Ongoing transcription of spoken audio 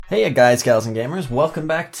Hey guys, gals, and gamers, welcome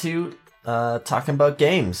back to Talking About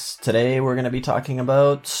Games. Today we're going to be talking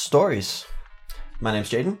about stories. My name's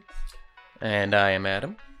Jaden. And I am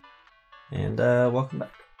Adam. And welcome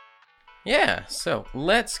back. Yeah, so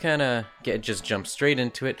let's kind of just jump straight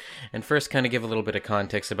into it, and first kind of give a little bit of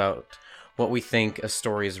context about what we think a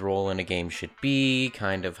story's role in a game should be,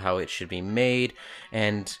 kind of how it should be made,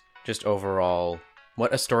 and just overall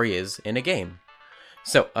what a story is in a game.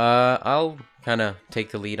 So, I'll kind of take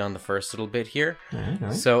the lead on the first little bit here. All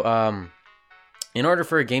right. So, in order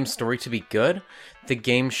for a game story to be good, the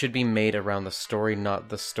game should be made around the story, not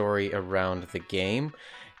the story around the game.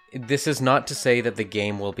 This is not to say that the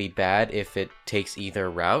game will be bad if it takes either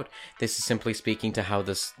route. This is simply speaking to how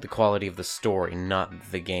the quality of the story, not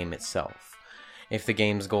the game itself. If the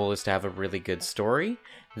game's goal is to have a really good story,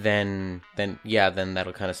 then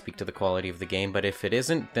that'll kind of speak to the quality of the game. But if it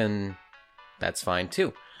isn't, then that's fine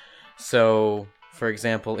too. So, for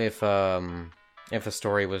example, if a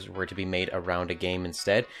story were to be made around a game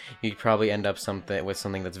instead, you'd probably end up with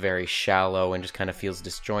something that's very shallow and just kind of feels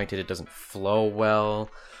disjointed. It doesn't flow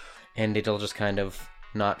well, and it'll just kind of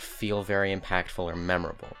not feel very impactful or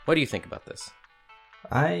memorable. What do you think about this?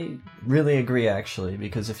 I really agree, actually,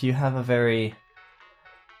 because if you have a very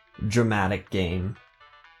dramatic game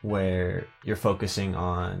where you're focusing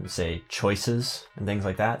on, say, choices and things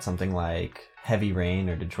like that, something like Heavy Rain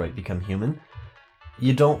or Detroit Become Human,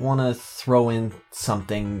 you don't want to throw in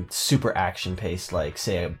something super action-paced, like,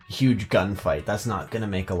 say, a huge gunfight. That's not going to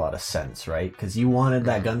make a lot of sense, right? Because you wanted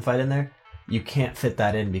that gunfight in there. You can't fit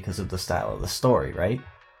that in because of the style of the story, right?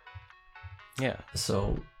 Yeah.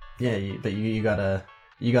 So, yeah, you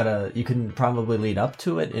can probably lead up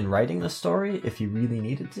to it in writing the story if you really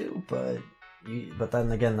needed to, but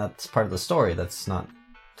then again, that's part of the story. That's not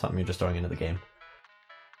something you're just throwing into the game.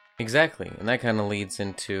 Exactly, and that kind of leads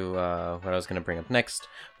into what I was going to bring up next,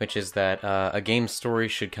 which is that a game story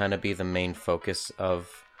should kind of be the main focus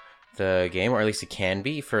of the game, or at least it can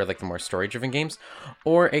be for like the more story-driven games,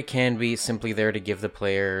 or it can be simply there to give the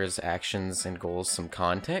players' actions and goals some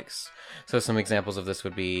context. So some examples of this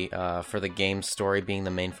would be for the game story being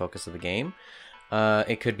the main focus of the game.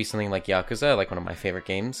 It could be something like Yakuza, like one of my favorite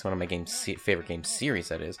games, favorite game series,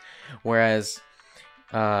 that is. Whereas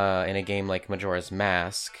in a game like Majora's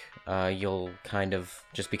Mask, you'll kind of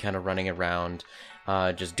just be kind of running around,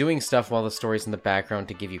 just doing stuff while the story's in the background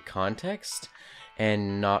to give you context,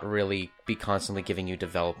 and not really be constantly giving you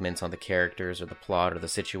developments on the characters or the plot or the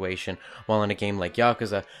situation. While in a game like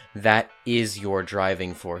Yakuza, that is your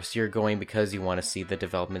driving force. You're going because you want to see the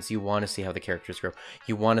developments, you want to see how the characters grow,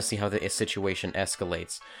 you want to see how the situation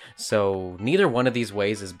escalates. So neither one of these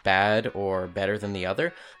ways is bad or better than the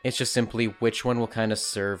other. It's just simply which one will kind of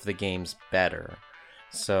serve the games better.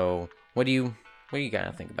 So what do you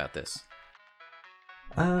gotta think about this?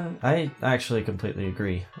 I actually completely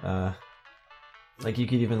agree. Like, you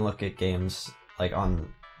could even look at games like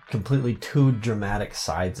on completely two dramatic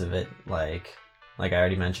sides of it, like I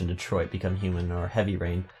already mentioned, Detroit Become Human or Heavy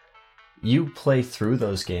Rain. You play through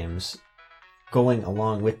those games going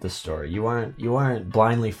along with the story. You aren't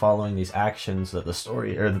blindly following these actions that the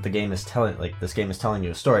story or that the game is telling. Like, this game is telling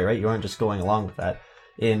you a story, right? You aren't just going along with that.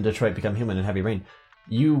 In Detroit Become Human and Heavy Rain,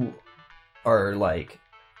 you are like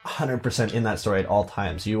 100% in that story at all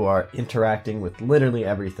times. You are interacting with literally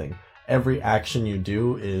everything. Every action you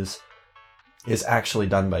do is actually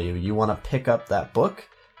done by you. You want to pick up that book,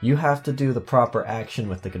 you have to do the proper action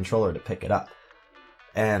with the controller to pick it up.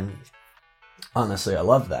 And honestly, I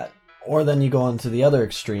love that. Or then you go on to the other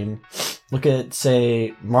extreme. Look at,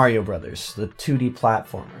 say, Mario Brothers, the 2D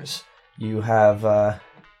platformers. You have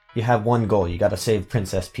one goal. You got to save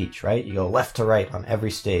Princess Peach, right? You go left to right on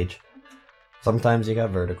every stage. Sometimes you got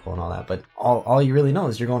vertical and all that, but all you really know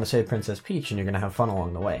is you're going to save Princess Peach and you're going to have fun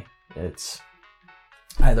along the way. It's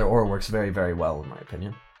either or works very, very well, in my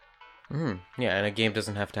opinion. Yeah, and a game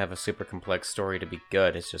doesn't have to have a super complex story to be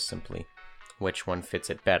good. It's just simply which one fits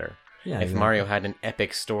it better. Yeah, if exactly. Mario had an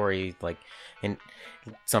epic story, like in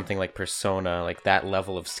something like Persona, like that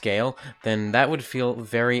level of scale, then that would feel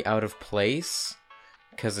very out of place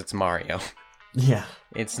because it's Mario. Yeah,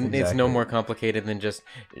 It's exactly. no more complicated than just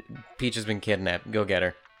Peach has been kidnapped. Go get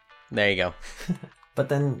her. There you go. But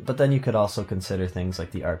then you could also consider things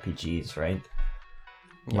like the RPGs, right?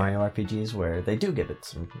 Yeah. Mario RPGs, where they do give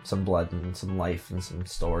it some blood and some life and some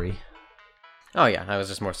story. Oh yeah, I was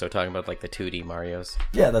just more so talking about like the 2D Marios.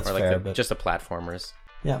 Yeah, that's or like fair. just the platformers.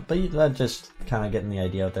 Yeah, but that just kind of getting the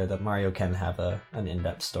idea out there that Mario can have an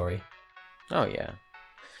in-depth story. Oh yeah,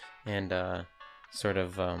 and sort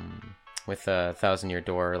of with Thousand Year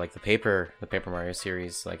Door, like the Paper Mario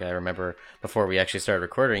series. Like I remember before we actually started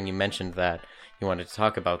recording, you mentioned that you wanted to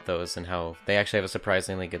talk about those and how they actually have a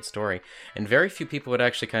surprisingly good story. And very few people would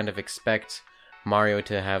actually kind of expect Mario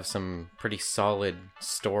to have some pretty solid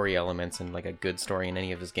story elements and like a good story in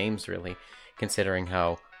any of his games, really, considering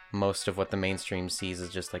how most of what the mainstream sees is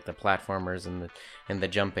just like the platformers and the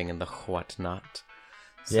jumping and the whatnot.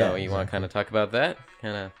 So Yeah, you exactly. want to kind of talk about that?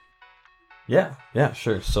 Yeah,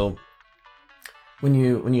 sure. So when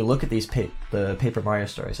you look at these the Paper Mario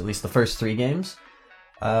stories, at least the first 3 games,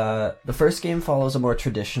 the first game follows a more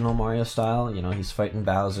traditional Mario style. You know, he's fighting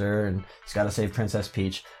Bowser and he's got to save Princess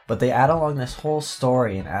Peach. But they add along this whole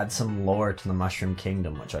story and add some lore to the Mushroom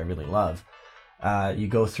Kingdom, which I really love. You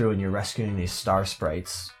go through and you're rescuing these star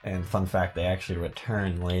sprites, and fun fact, they actually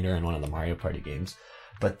return later in one of the Mario Party games.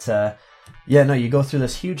 But you go through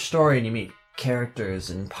this huge story and you meet characters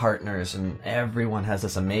and partners, and everyone has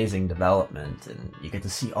this amazing development, and you get to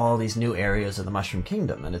see all these new areas of the Mushroom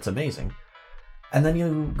Kingdom, and it's amazing. And then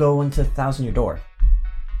you go into Thousand Year Door,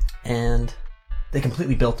 and they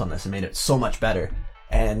completely built on this and made it so much better.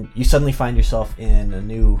 And you suddenly find yourself in a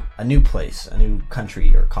new place, a new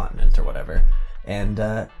country or continent or whatever,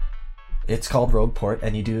 and it's called Rogueport.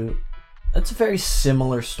 And it's a very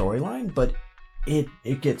similar storyline, but it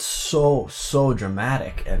gets so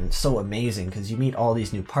dramatic and so amazing because you meet all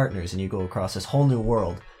these new partners and you go across this whole new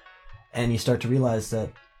world, and you start to realize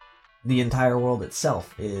that the entire world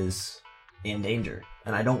itself is in danger.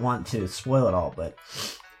 And I don't want to spoil it all, but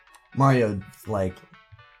Mario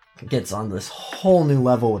gets on this whole new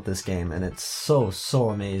level with this game, and it's so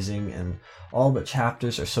amazing, and all the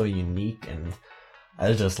chapters are so unique, and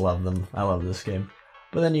I just love them. I love this game.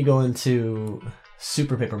 But then you go into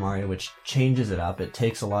Super Paper Mario, which changes it up. It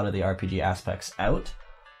takes a lot of the RPG aspects out,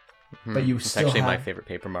 but you It's still actually have... my favorite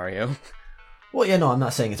Paper Mario. Well, yeah, no, I'm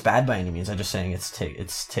not saying it's bad by any means. I'm just saying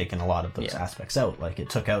it's taken a lot of those Yeah. aspects out. Like, it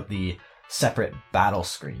took out the separate battle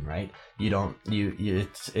screen, right?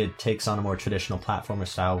 It takes on a more traditional platformer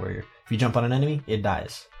style where if you jump on an enemy, it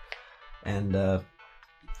dies, and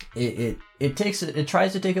it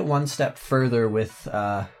tries to take it one step further with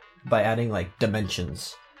by adding like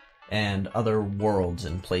dimensions and other worlds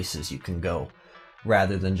and places you can go,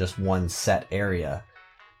 rather than just one set area.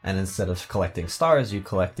 And instead of collecting stars, you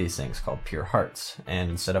collect these things called pure hearts. And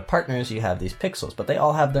instead of partners, you have these pixels. But they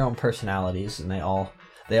all have their own personalities, and they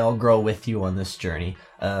all grow with you on this journey.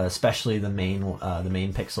 Especially the main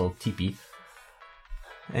pixel, Teepee.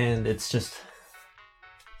 And it's just...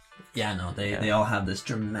 They all have this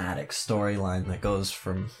dramatic storyline that goes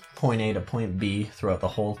from point A to point B throughout the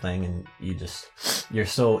whole thing, and you're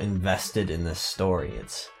so invested in this story.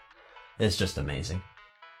 It's just amazing.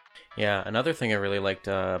 Yeah, another thing I really liked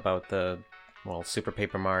about Super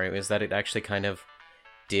Paper Mario is that it actually kind of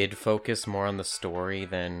did focus more on the story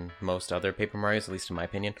than most other Paper Marios, at least in my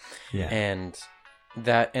opinion. Yeah. And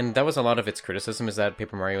that was a lot of its criticism, is that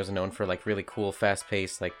Paper Mario was known for like really cool,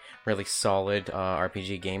 fast-paced, like really solid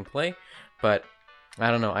RPG gameplay. But I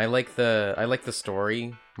don't know, I like the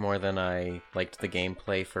story more than I liked the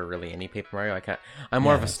gameplay for really any Paper Mario. I'm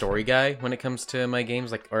more of a story guy when it comes to my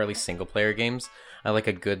games, like, or at least single player games. I like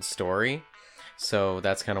a good story, so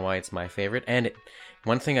that's kind of why it's my favorite. And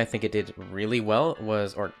one thing I think it did really well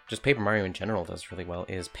or just Paper Mario in general does really well,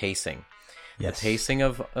 is pacing. Yes. The pacing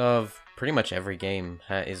of pretty much every game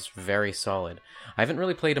is very solid. I haven't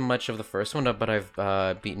really played much of the first one, but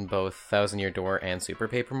I've beaten both Thousand Year Door and Super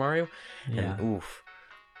Paper Mario. Yeah. And oof,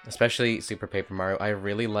 especially Super Paper Mario, I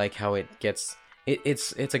really like how it gets...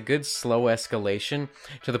 It's a good slow escalation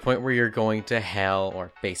to the point where you're going to hell,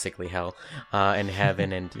 or basically hell, and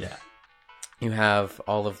heaven, and Yeah. you have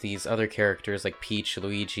all of these other characters like Peach,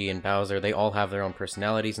 Luigi, and Bowser. They all have their own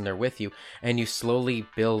personalities, and they're with you, and you slowly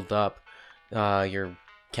build up your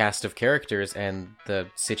cast of characters and the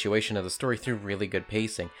situation of the story through really good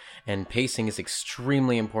pacing. And pacing is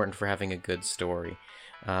extremely important for having a good story,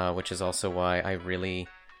 which is also why I really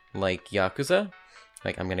like Yakuza.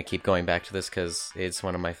 Like, I'm gonna keep going back to this because it's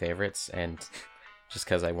one of my favorites, and just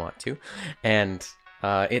because I want to. And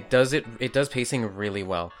it does pacing really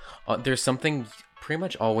well. There's something pretty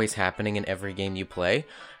much always happening in every game you play,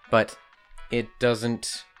 but it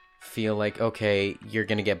doesn't feel like, okay, you're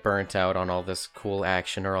gonna get burnt out on all this cool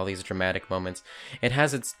action or all these dramatic moments. It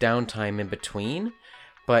has its downtime in between,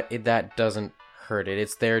 but that doesn't hurt it.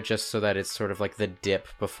 It's there just so that it's sort of like the dip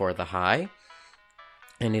before the high.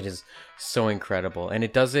 And it is so incredible. And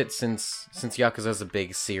it does it since Yakuza is a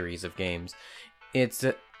big series of games. It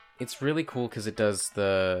it's really cool because it does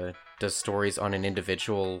stories on an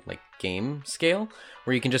individual like game scale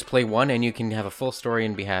where you can just play one and you can have a full story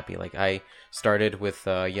and be happy. Like I started with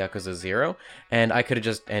Yakuza 0 and I could have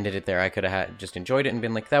just ended it there. I could have just enjoyed it and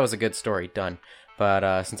been like, that was a good story, done.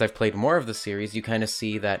 But since I've played more of the series, you kind of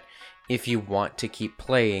see that if you want to keep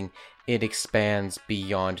playing, it expands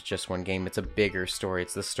beyond just one game. It's a bigger story.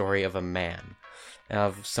 It's the story of a man,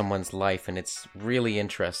 of someone's life, and it's really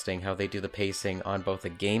interesting how they do the pacing on both a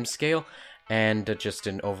game scale and just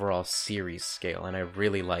an overall series scale, and I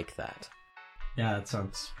really like that. Yeah, that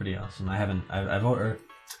sounds pretty awesome.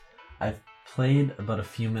 I've played about a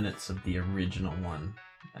few minutes of the original one.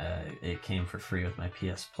 It came for free with my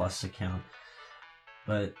PS Plus account,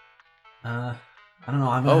 but I don't know.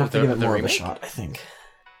 I'm gonna have to give it more of a shot, I think.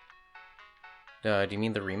 Do you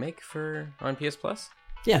mean the remake on PS Plus?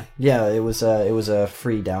 Yeah. It was a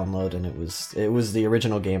free download, and it was the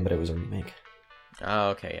original game, but it was a remake. Oh,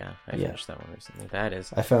 okay, yeah. I finished that one recently. That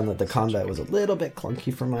is. I found that the combat was a little bit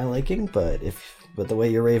clunky for my liking, but the way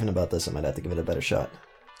you're raving about this, I might have to give it a better shot.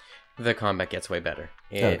 The combat gets way better.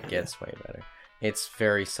 It gets way better. It's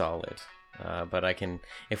very solid. But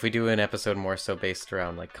if we do an episode more so based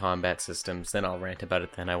around like combat systems, then I'll rant about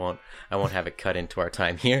it. Then I won't have it cut into our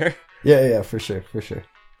time here. Yeah, for sure.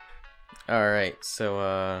 All right,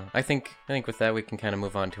 so I think with that we can kind of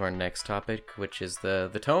move on to our next topic, which is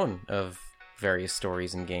the tone of various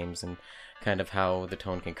stories and games, and kind of how the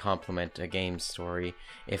tone can complement a game's story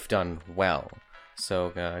if done well.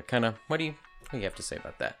 So, kind of, what do you have to say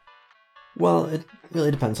about that? Well, it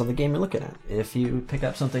really depends on the game you're looking at. If you pick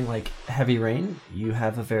up something like Heavy Rain, you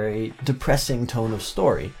have a very depressing tone of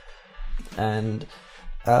story, and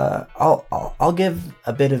I'll give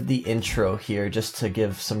a bit of the intro here just to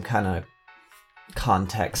give some kind of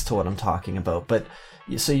context to what I'm talking about. But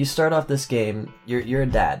so you start off this game, you're a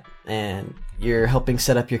dad, and you're helping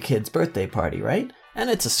set up your kid's birthday party, right?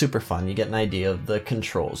 And it's a super fun. You get an idea of the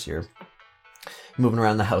controls. You're moving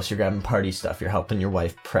around the house, you're grabbing party stuff, you're helping your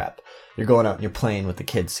wife prep. You're going out and you're playing with the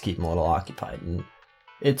kids to keep them a little occupied. And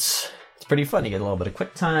it's pretty fun. You get a little bit of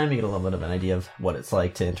quick time, you get a little bit of an idea of what it's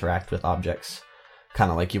like to interact with objects,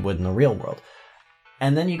 kind of like you would in the real world.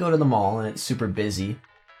 And then you go to the mall and it's super busy,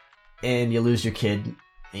 and you lose your kid.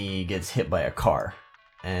 He gets hit by a car.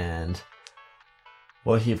 And,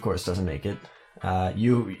 well, he of course doesn't make it.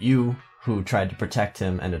 You who tried to protect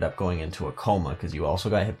him ended up going into a coma because you also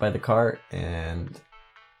got hit by the car. And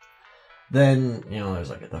then,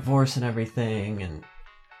 there's like a divorce and everything, and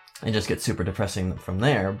it just gets super depressing from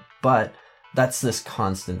there. But that's this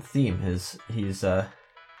constant theme.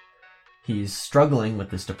 He's struggling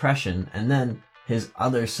with this depression, and then his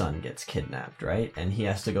other son gets kidnapped, right? And he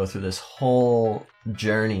has to go through this whole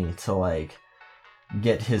journey to like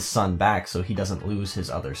get his son back so he doesn't lose his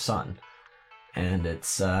other son. And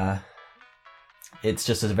it's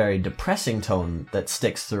just a very depressing tone that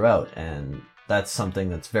sticks throughout, and that's something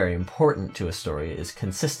that's very important to a story, is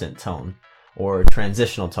consistent tone or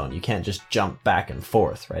transitional tone. You can't just jump back and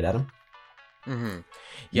forth, right, Adam? Mm-hmm.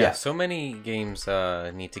 Yeah, so many games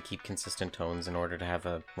need to keep consistent tones in order to have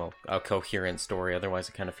a coherent story. Otherwise,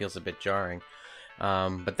 it kind of feels a bit jarring.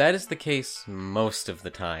 But that is the case most of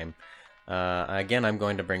the time. Again, I'm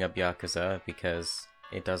going to bring up Yakuza because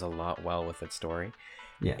it does a lot well with its story.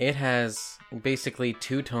 Yeah. It has basically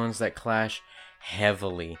two tones that clash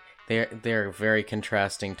heavily. They're very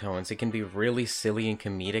contrasting tones. It can be really silly and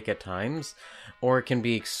comedic at times, or it can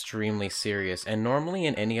be extremely serious. And normally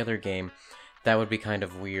in any other game, that would be kind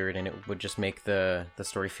of weird, and it would just make the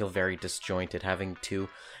story feel very disjointed, having two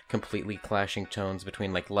completely clashing tones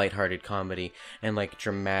between like lighthearted comedy and like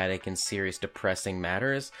dramatic and serious depressing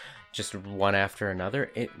matters, just one after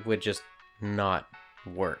another. It would just not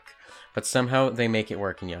work. But somehow they make it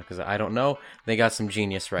work in Yakuza. I don't know. They got some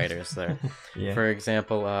genius writers there. Yeah. For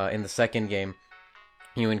example, in the second game,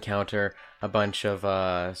 you encounter a bunch of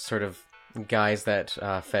sort of guys that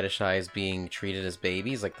fetishize being treated as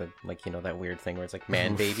babies, like that weird thing where it's like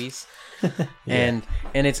man babies. Yeah.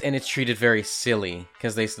 and it's treated very silly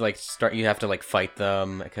because they like you have to like fight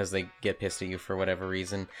them because they get pissed at you for whatever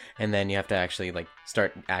reason, and then you have to actually like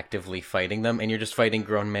start actively fighting them, and you're just fighting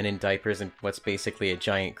grown men in diapers in what's basically a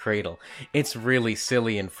giant cradle. It's really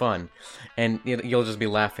silly and fun, and you'll just be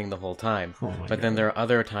laughing the whole time. But then there are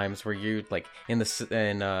other times where you like in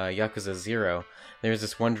Yakuza 0, there's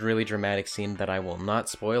this one really dramatic scene that I will not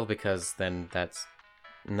spoil because then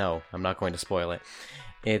I'm not going to spoil it.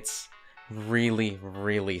 It's really,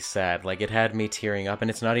 really sad. Like, it had me tearing up,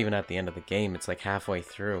 and it's not even at the end of the game. It's like halfway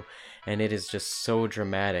through, and it is just so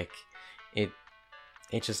dramatic. It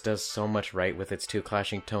just does so much right with its two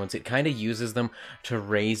clashing tones. It kind of uses them to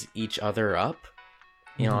raise each other up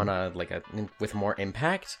you know, on a with more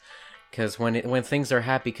impact. Because when things are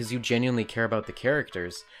happy, because you genuinely care about the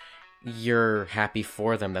characters, you're happy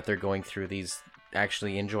for them that they're going through these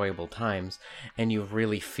actually enjoyable times, and you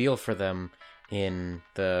really feel for them in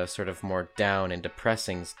the sort of more down and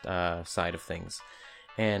depressing side of things.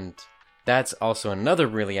 And that's also another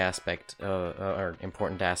really aspect or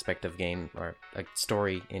important aspect of game or a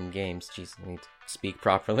story in games. Jeez, I need to speak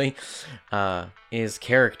properly. Is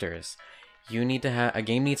characters. You need to have a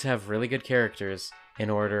game needs to have really good characters in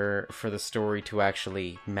order for the story to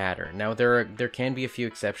actually matter. Now there can be a few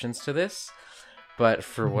exceptions to this, but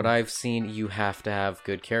for what I've seen, you have to have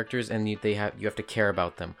good characters, and you have to care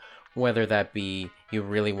about them. Whether that be you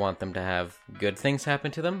really want them to have good things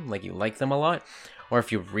happen to them, like you like them a lot, or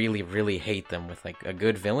if you really, really hate them with like a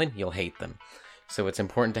good villain, you'll hate them. So it's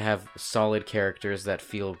important to have solid characters that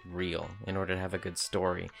feel real in order to have a good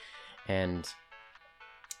story. And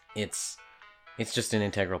it's just an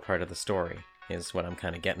integral part of the story, is what I'm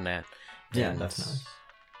kind of getting at. Yeah, that's nice.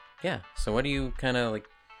 Yeah, so what do you kind of like...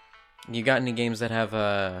 You got any games that have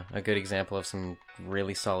a good example of some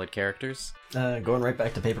really solid characters? Going right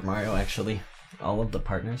back to Paper Mario, actually. All of the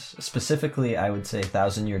partners. Specifically, I would say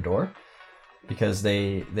Thousand Year Door, because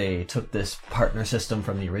they took this partner system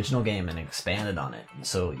from the original game and expanded on it.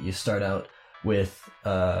 So you start out with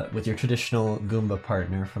your traditional Goomba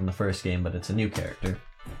partner from the first game, but it's a new character.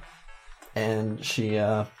 And she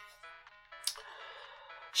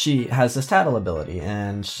has this tattle ability,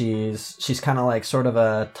 and she's kind of like sort of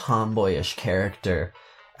a tomboyish character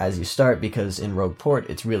as you start, because in Rogue Port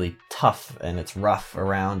it's really tough and it's rough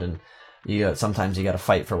around, and sometimes you got to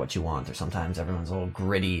fight for what you want, or sometimes everyone's a little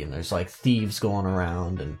gritty and there's like thieves going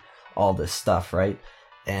around and all this stuff, right?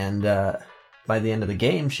 And by the end of the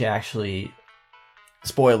game, she actually,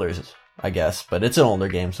 spoilers, I guess, but it's an older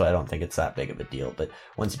game, so I don't think it's that big of a deal. But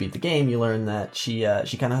once you beat the game, you learn that she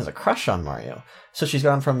kind of has a crush on Mario. So she's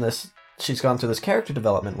gone through this character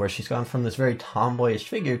development where she's gone from this very tomboyish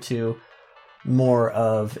figure to more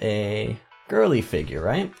of a girly figure,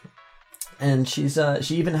 right? And she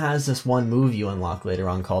even has this one move you unlock later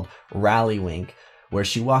on called Rally Wink, where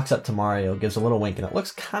she walks up to Mario, gives a little wink, and it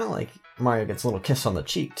looks kind of like Mario gets a little kiss on the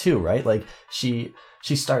cheek too, right? Like she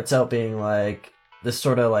starts out being like this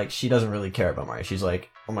sort of like, she doesn't really care about Mario. She's like,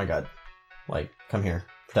 oh my god, like, come here,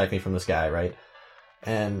 protect me from this guy, right?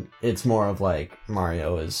 And it's more of like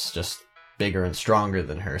Mario is just bigger and stronger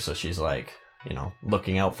than her, so she's like, you know,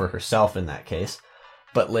 looking out for herself in that case.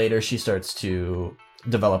 But later she starts to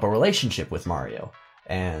develop a relationship with Mario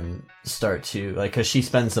and start to, like, because she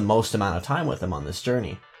spends the most amount of time with him on this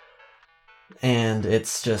journey. And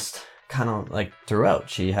it's just kind of like throughout,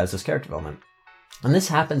 she has this character development. And this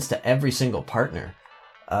happens to every single partner.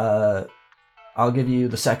 I'll give you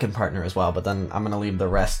the second partner as well, but then I'm going to leave the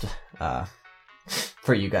rest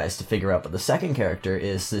for you guys to figure out. But the second character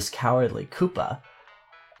is this cowardly Koopa.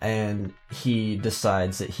 And he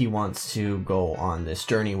decides that he wants to go on this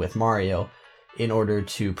journey with Mario in order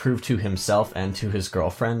to prove to himself and to his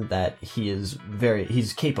girlfriend that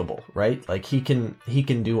he's capable, right? Like he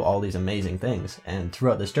can do all these amazing things. And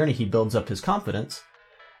throughout this journey, he builds up his confidence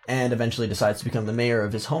and eventually decides to become the mayor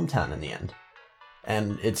of his hometown in the end.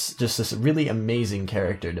 And it's just this really amazing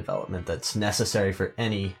character development that's necessary for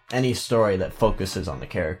any story that focuses on the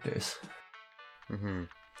characters. Mm-hmm.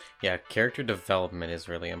 Yeah, character development is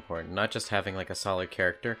really important. Not just having like a solid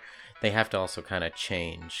character, they have to also kind of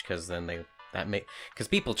change, because then because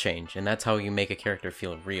people change, and that's how you make a character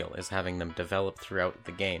feel real, is having them develop throughout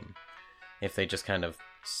the game. If they just kind of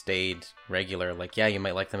stayed regular, like, yeah, you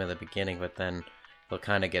might like them in the beginning, but then they'll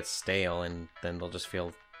kind of get stale, and then they'll just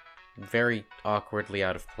feel very awkwardly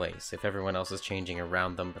out of place if everyone else is changing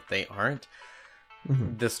around them, but they aren't.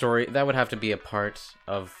 Mm-hmm. The story, that would have to be a part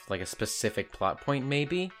of like a specific plot point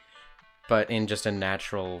maybe, but in just a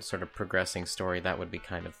natural sort of progressing story, that would be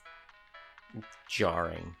kind of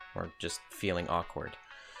jarring or just feeling awkward.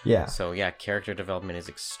 Yeah. So yeah, character development is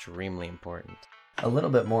extremely important. A little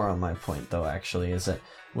bit more on my point, though, actually, is that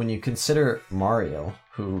when you consider Mario,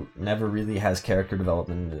 who never really has character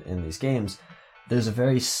development in these games, there's a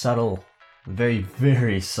very subtle, very,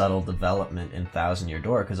 very subtle development in Thousand Year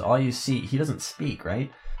Door, because all you see, he doesn't speak,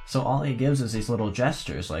 right? So all he gives is these little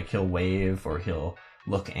gestures, like he'll wave, or he'll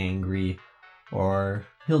look angry, or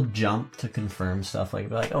he'll jump to confirm stuff,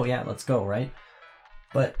 like, oh yeah, let's go, right?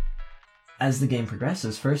 But as the game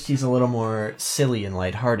progresses, first he's a little more silly and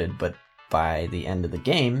lighthearted, but by the end of the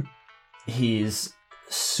game, he's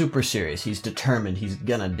super serious. He's determined. He's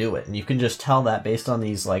gonna do it. And you can just tell that based on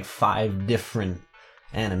these like 5 different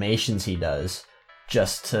animations he does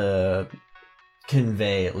just to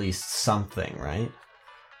convey at least something, right?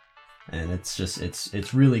 And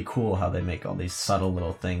it's really cool how they make all these subtle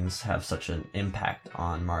little things have such an impact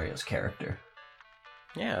on Mario's character.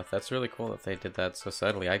 Yeah, that's really cool that they did that so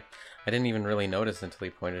subtly. I didn't even really notice until he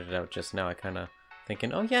pointed it out just now. I kind of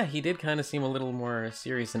thinking, oh yeah, he did kind of seem a little more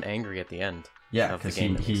serious and angry at the end. Yeah, because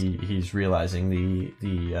he's realizing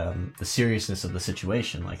the seriousness of the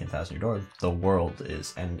situation. Like in Thousand Year Door, the world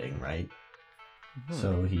is ending, right? Mm-hmm.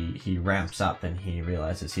 So he ramps up and he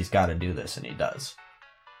realizes he's got to do this, and he does.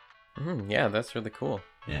 Mm-hmm. Yeah, that's really cool.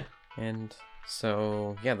 Yeah, and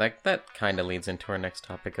so yeah, that kind of leads into our next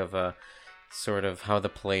topic of sort of how the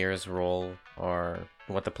player's role, or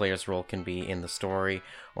what the player's role can be in the story,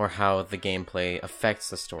 or how the gameplay affects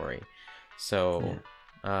the story. So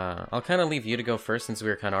I'll kind of leave you to go first, since we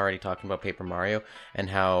were kind of already talking about Paper Mario and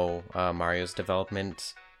how Mario's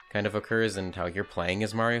development kind of occurs and how you're playing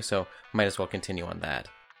as Mario, so might as well continue on that.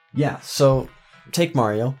 Yeah, so take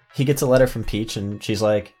Mario. He gets a letter from Peach, and she's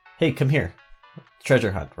like, hey, come here.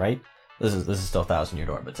 Treasure hunt, right? This is still Thousand Year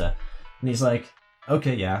Door, but and he's like,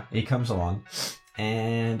 okay, yeah. He comes along,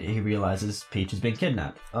 and he realizes Peach has been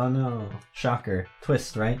kidnapped. Oh no, shocker,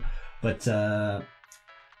 twist, right? But so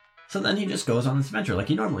then he just goes on this adventure like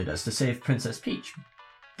he normally does to save Princess Peach.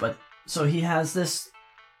 But so he has this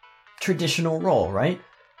traditional role, right?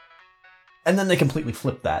 And then they completely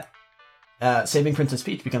flip that. Saving Princess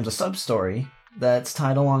Peach becomes a sub-story that's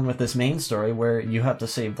tied along with this main story where you have to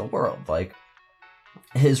save the world. Like,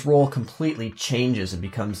 his role completely changes and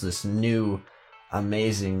becomes this new,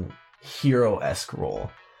 amazing, hero-esque role.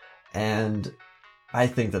 And I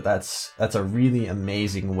think that's a really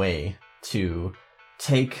amazing way to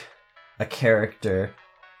take a character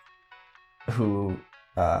who...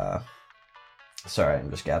 sorry, I'm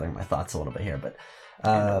just gathering my thoughts a little bit here, but...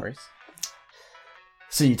 no worries.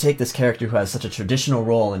 So you take this character who has such a traditional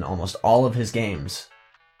role in almost all of his games,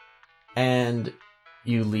 and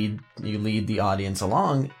you lead the audience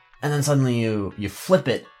along, and then suddenly you flip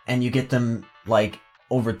it, and you get them like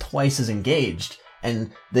over twice as engaged,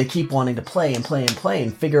 and they keep wanting to play and play and play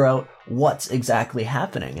and figure out what's exactly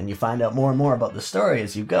happening, and you find out more and more about the story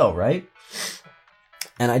as you go, right?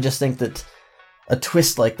 And I just think that a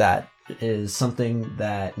twist like that is something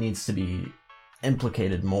that needs to be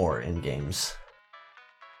implicated more in games.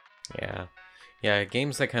 Yeah,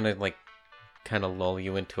 games that kind of lull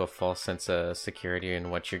you into a false sense of security in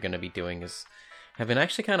what you're going to be doing have been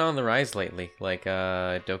actually kind of on the rise lately. Like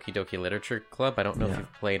Doki Doki Literature Club. I don't know if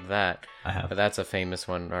you've played that. I have. But that's a famous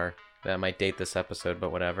one, or that might date this episode,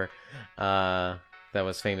 but whatever. That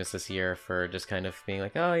was famous this year for just kind of being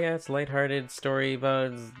like, oh yeah, it's a lighthearted story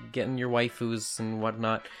about getting your waifus and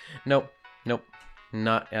whatnot. Nope,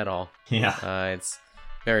 not at all. Yeah. It's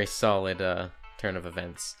very solid turn of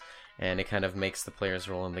events. And it kind of makes the player's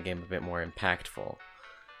role in the game a bit more impactful.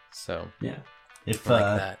 So yeah, if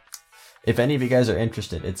any of you guys are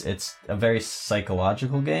interested, it's a very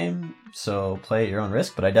psychological game, so play at your own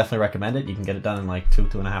risk. But I definitely recommend it. You can get it done in like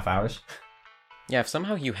 2.5 hours. Yeah, if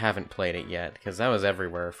somehow you haven't played it yet, because that was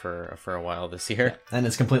everywhere for a while this year, and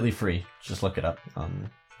it's completely free. Just look it up on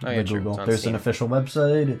Google. There's Steam. An official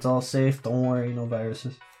website. It's all safe. Don't worry, no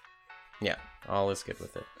viruses. Yeah, all is good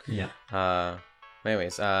with it. Yeah.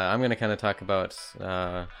 Anyways, I'm going to kind of talk about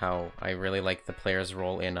how I really like the player's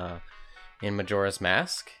role in Majora's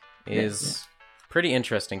Mask. Is pretty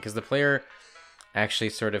interesting, because the player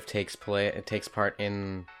actually sort of takes part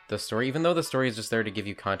in the story, even though the story is just there to give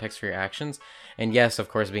you context for your actions. And yes, of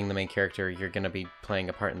course, being the main character, you're going to be playing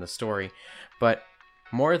a part in the story. But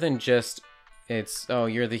more than just, it's, oh,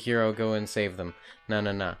 you're the hero, go and save them.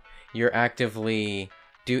 No. You're actively...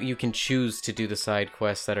 You can choose to do the side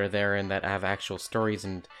quests that are there and that have actual stories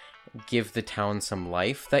and give the town some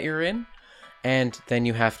life that you're in. And then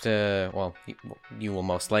you have to, well, you will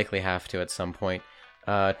most likely have to at some point,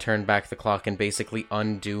 turn back the clock and basically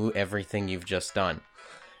undo everything you've just done.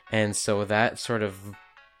 And so that sort of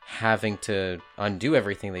having to undo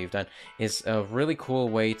everything that you've done is a really cool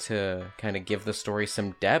way to kind of give the story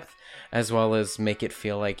some depth, as well as make it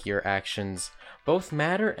feel like your actions both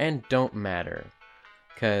matter and don't matter.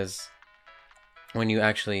 Because when you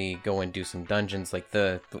actually go and do some dungeons, like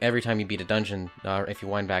every time you beat a dungeon, if you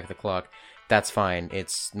wind back the clock, that's fine.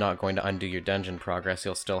 It's not going to undo your dungeon progress.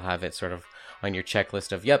 You'll still have it sort of on your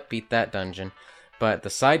checklist of, yep, beat that dungeon. But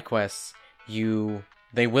the side quests,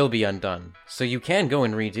 they will be undone. So you can go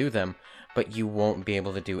and redo them, but you won't be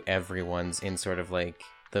able to do everyone's in sort of like,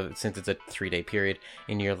 since it's a 3-day period,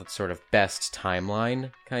 in your sort of best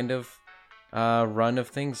timeline kind of run of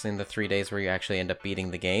things, in the 3 days where you actually end up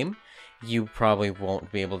beating the game, you probably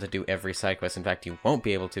won't be able to do every side quest. In fact, you won't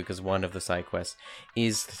be able to, because one of the side quests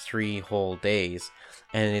is 3 whole days.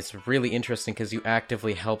 And it's really interesting because you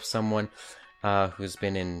actively help someone who's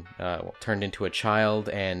been turned into a child,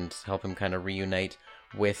 and help him kind of reunite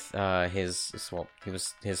with his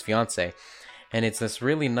fiance. And it's this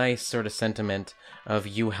really nice sort of sentiment of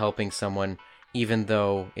you helping someone even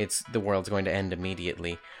though the world's going to end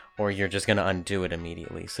immediately, or you're just going to undo it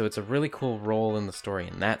immediately. So it's a really cool role in the story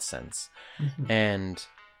in that sense. Mm-hmm. And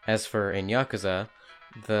as for in Yakuza,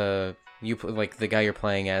 the guy you're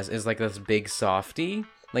playing as is like this big softy.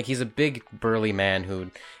 Like, he's a big burly man who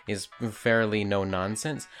is fairly no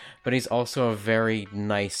nonsense, but he's also a very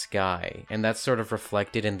nice guy. And that's sort of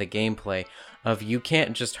reflected in the gameplay of you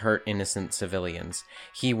can't just hurt innocent civilians.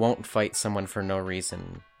 He won't fight someone for no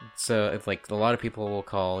reason. So, it's like, a lot of people will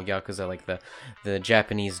call Yakuza like the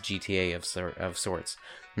Japanese GTA of sorts.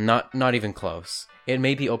 Not even close. It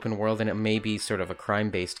may be open world and it may be sort of a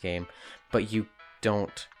crime-based game, but you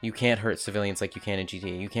can't hurt civilians like you can in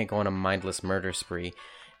GTA. You can't go on a mindless murder spree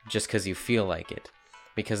just because you feel like it,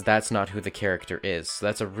 because that's not who the character is. So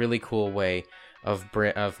that's a really cool way of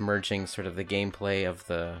merging sort of the gameplay of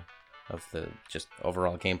the just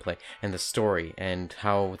overall gameplay and the story, and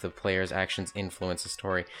how the player's actions influence the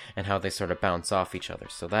story, and how they sort of bounce off each other.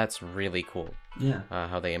 So that's really cool. Yeah.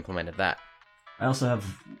 How they implemented that. I also have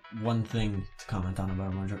one thing to comment on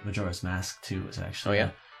about Majora's Mask too. Is actually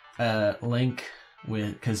Link,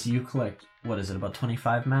 because you collect, what is it, about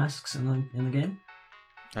 25 masks in the game?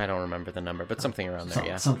 I don't remember the number, but something around there,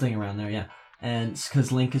 yeah. Something around there, yeah. And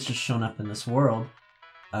because Link has just shown up in this world,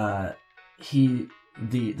 the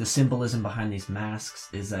symbolism behind these masks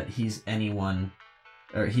is that he's anyone,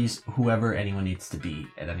 or he's whoever anyone needs to be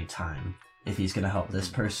at any time. If he's going to help this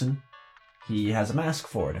person, he has a mask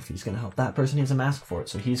for it. If he's going to help that person, he has a mask for it.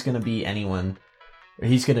 So he's going to be anyone, or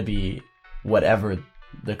he's going to be whatever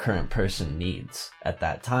the current person needs at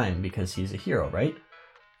that time, because he's a hero, right?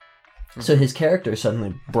 Mm-hmm. So his character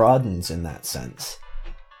suddenly broadens in that sense,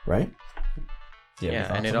 right?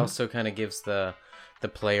 Yeah, and it also kind of gives the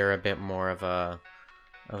player a bit more of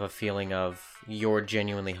a feeling of you're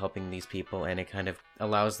genuinely helping these people, and it kind of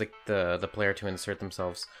allows the player to insert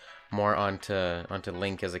themselves more onto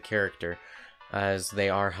Link as a character, as they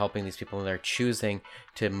are helping these people, and they're choosing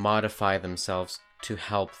to modify themselves to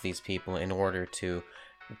help these people in order to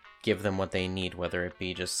give them what they need, whether it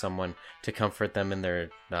be just someone to comfort them in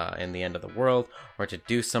their in the end of the world, or to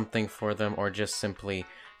do something for them, or just simply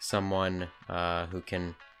someone who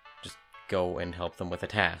can just go and help them with a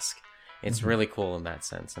task. It's mm-hmm. really cool in that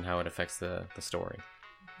sense, and how it affects the story.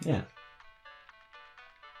 Yeah.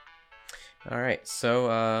 All right,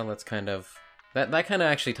 so let's kind of that kind of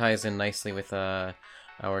actually ties in nicely with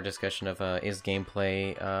our discussion of is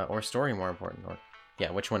gameplay or story more important, or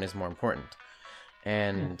which one is more important?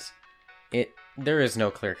 And there is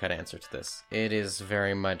no clear-cut answer to this. It is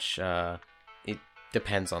very much it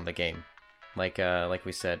depends on the game. Like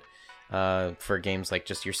we said, for games like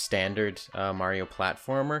just your standard Mario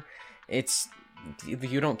platformer,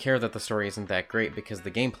 you don't care that the story isn't that great, because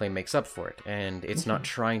the gameplay makes up for it, and it's not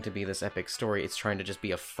trying to be this epic story. It's trying to just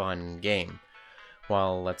be a fun game.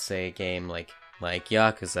 While, let's say, a game like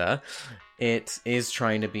Yakuza, it is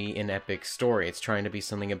trying to be an epic story. It's trying to be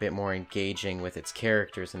something a bit more engaging with its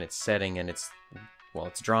characters and its setting and its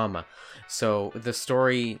drama. So the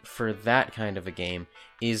story for that kind of a game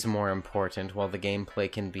is more important, while the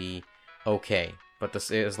gameplay can be okay, but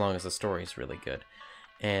as long as the story is really good.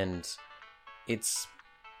 And it's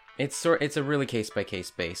a really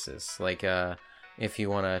case-by-case basis. Like, if you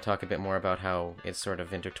want to talk a bit more about how it's sort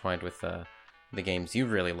of intertwined with the games you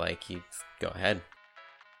really like, you go ahead.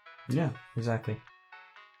 Yeah, exactly.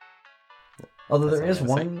 Although there is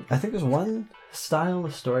I think there's one style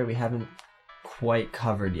of story we haven't quite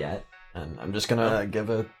covered yet, and I'm just gonna give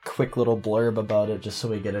a quick little blurb about it just so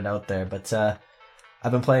we get it out there. But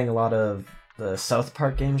I've been playing a lot of the South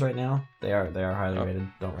Park games right now. They are highly rated.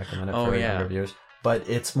 Don't recommend it for younger viewers. But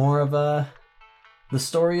it's more of the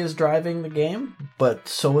story is driving the game, but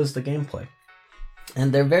so is the gameplay.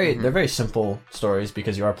 And they're very simple stories,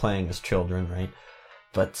 because you are playing as children, right?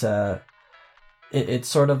 But it's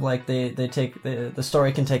sort of like they take the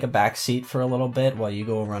story can take a back seat for a little bit while you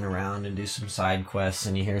go run around and do some side quests,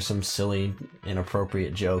 and you hear some silly,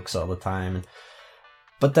 inappropriate jokes all the time.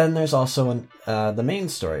 But then there's also the main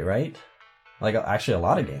story, right? Like, actually, a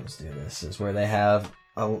lot of games do this, is where they have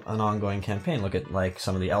an ongoing campaign. Look at like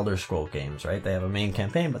some of the Elder Scroll games, right? They have a main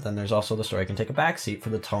campaign, but then there's also the story can take a back seat for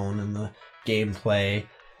the tone and the gameplay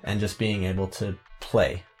and just being able to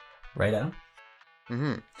play. Right, Adam?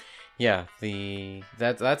 Mm-hmm. Yeah,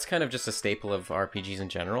 that's kind of just a staple of RPGs in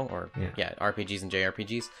general, or RPGs and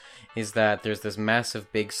JRPGs, is that there's this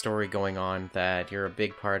massive big story going on that you're a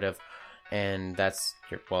big part of, and that's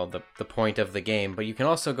the point of the game. But you can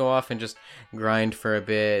also go off and just grind for a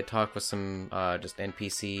bit, talk with some just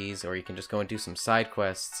NPCs, or you can just go and do some side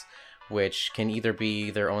quests, which can either be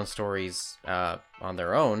their own stories on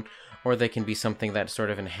their own, or they can be something that sort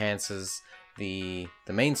of enhances the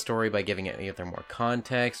main story by giving it either more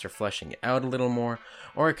context or fleshing it out a little more,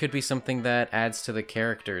 or it could be something that adds to the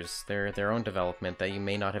characters, their own development that you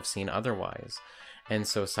may not have seen otherwise. And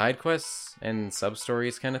so side quests and sub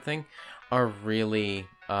stories kind of thing are really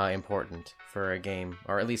important for a game,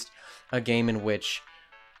 or at least a game in which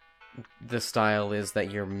the style is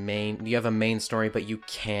that you have a main story, but you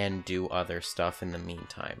can do other stuff in the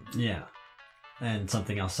meantime. Yeah. And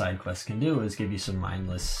something else side quests can do is give you some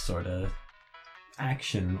mindless sort of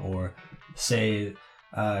action, or say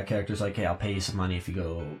characters like, hey, I'll pay you some money if you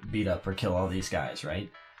go beat up or kill all these guys,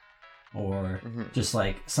 right? Or just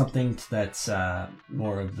like something that's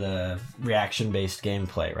more of the reaction-based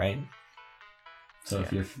gameplay, right? So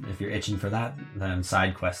if you're itching for that, then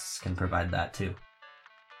side quests can provide that too.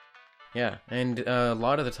 Yeah, and a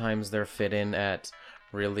lot of the times they're fit in at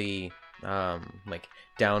really like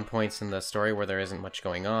down points in the story where there isn't much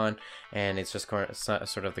going on, and it's just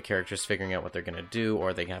sort of the characters figuring out what they're going to do,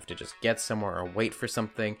 or they have to just get somewhere or wait for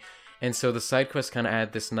something. And so the side quests kind of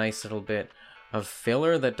add this nice little bit of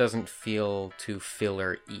filler that doesn't feel too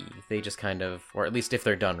filler-y. They just kind of, or at least if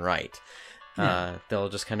they're done right, they'll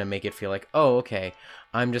just kind of make it feel like, oh, okay,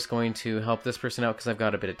 I'm just going to help this person out because I've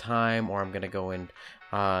got a bit of time, or I'm going to go and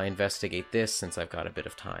investigate this since I've got a bit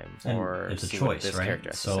of time. And or it's a see choice, this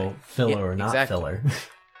right? So filler or not exactly. filler.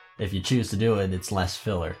 If you choose to do it, it's less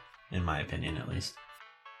filler, in my opinion, at least.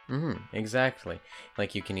 Exactly.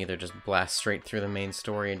 Like, you can either just blast straight through the main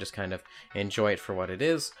story and just kind of enjoy it for what it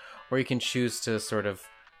is, or you can choose to sort of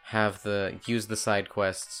use the side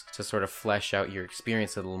quests to sort of flesh out your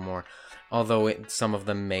experience a little more, although some of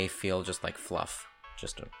them may feel just like fluff,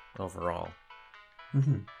 just overall.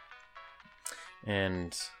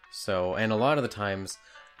 And a lot of the times,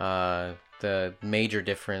 a major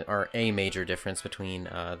difference between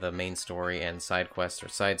the main story and side quests or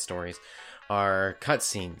side stories are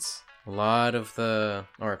cutscenes. A lot of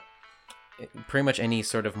pretty much any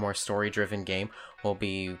sort of more story-driven game will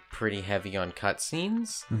be pretty heavy on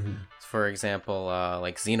cutscenes. For example,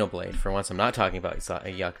 like Xenoblade. For once, I'm not talking about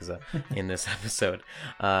Yakuza in this episode.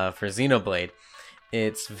 For Xenoblade,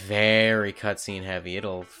 it's very cutscene heavy.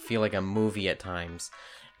 It'll feel like a movie at times,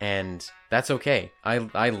 and that's okay.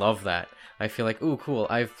 I love that. I feel like, ooh, cool,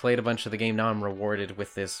 I've played a bunch of the game, now I'm rewarded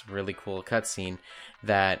with this really cool cutscene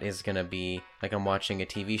that is going to be like I'm watching a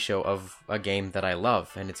TV show of a game that I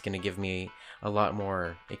love, and it's going to give me a lot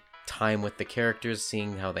more time with the characters,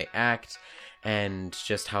 seeing how they act, and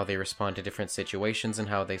just how they respond to different situations, and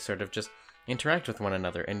how they sort of just interact with one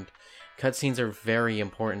another. And cutscenes are very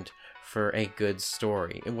important for a good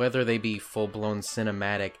story, whether they be full-blown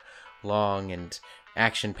cinematic, long, and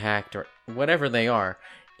action-packed, or whatever they are.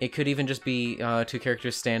 It could even just be two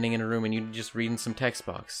characters standing in a room and you just reading some text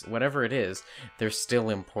box. Whatever it is, they're still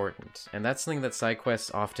important. And that's something that side quests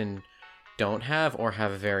often don't have, or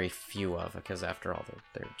have very few of, because after all,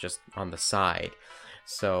 they're just on the side.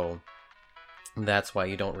 So that's why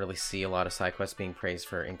you don't really see a lot of side quests being praised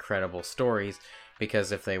for incredible stories,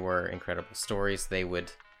 because if they were incredible stories, they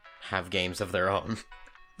would have games of their own.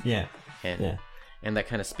 And that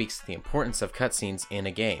kind of speaks to the importance of cutscenes in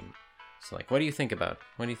a game. So, like, what do you think about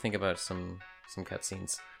some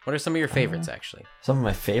cutscenes? What are some of your favorites, actually? Some of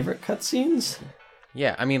my favorite cutscenes?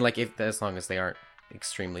 Yeah, I mean, like, as long as they aren't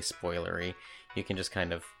extremely spoilery, you can just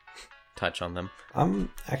kind of touch on them.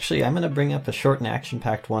 I'm going to bring up a short and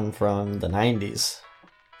action-packed one from the 90s.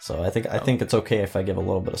 So I think it's okay if I give a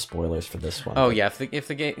little bit of spoilers for this one. Oh, yeah, if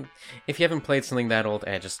the game, if you haven't played something that old,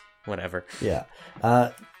 just whatever. Yeah.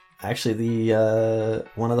 Actually, the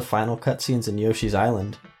one of the final cutscenes in Yoshi's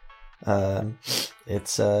Island.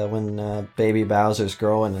 It's when baby Bowser's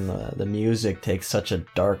growing, and the music takes such a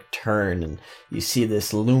dark turn, and you see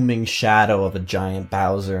this looming shadow of a giant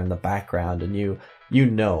Bowser in the background, and you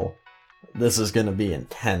know this is going to be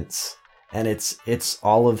intense, and it's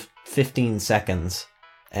all of 15 seconds,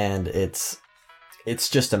 and it's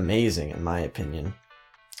just amazing, in my opinion,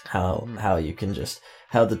 how you can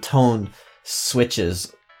how the tone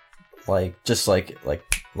switches like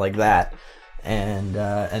that. And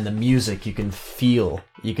the music, you can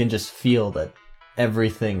just feel that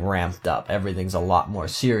everything ramped up. Everything's a lot more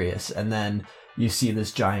serious. And then you see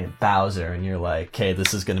this giant Bowser, and you're like, okay,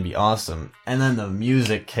 this is going to be awesome. And then the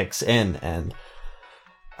music kicks in, and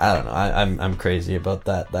I don't know. I'm crazy about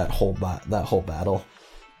that whole battle.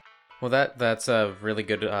 Well, that's a really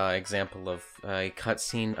good example of a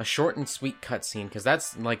cutscene, a short and sweet cutscene, because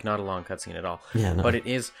that's like not a long cutscene at all. Yeah, no. But it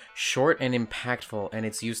is short and impactful, and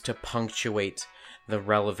it's used to punctuate the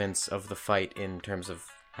relevance of the fight in terms of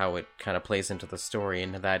how it kind of plays into the story,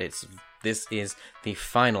 and that this is the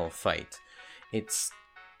final fight.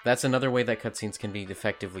 That's another way that cutscenes can be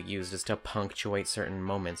effectively used, is to punctuate certain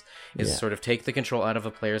moments, is sort of take the control out of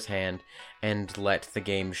a player's hand and let the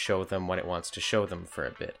game show them what it wants to show them for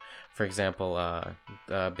a bit. For example, a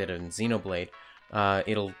bit in Xenoblade,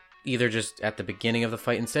 it'll either just at the beginning of the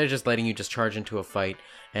fight, instead of just letting you just charge into a fight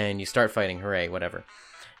and you start fighting, hooray, whatever.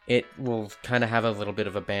 It will kind of have a little bit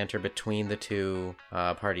of a banter between the two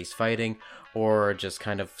parties fighting, or just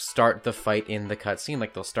kind of start the fight in the cutscene,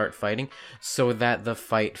 like they'll start fighting, so that the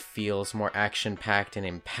fight feels more action-packed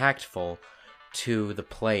and impactful to the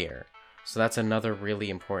player. So that's another really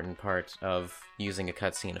important part of using a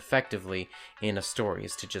cutscene effectively in a story,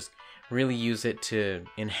 is to just really use it to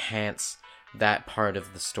enhance that part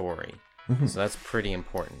of the story. Mm-hmm. So that's pretty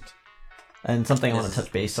important. And something I want to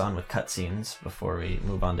touch base on with cutscenes before we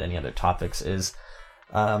move on to any other topics is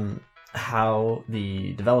how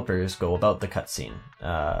the developers go about the cutscene,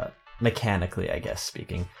 mechanically, I guess,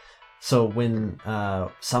 speaking. So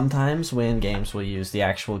sometimes when games will use the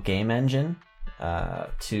actual game engine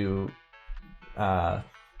to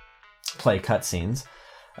play cutscenes,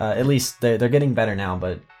 at least they're getting better now,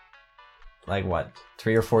 but like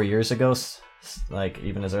 3 or 4 years ago, like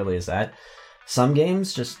even as early as that, some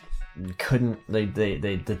games just couldn't, they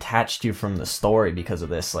detached you from the story because of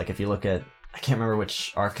this. Like if you look at, I can't remember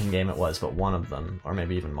which Arkham game it was, but one of them, or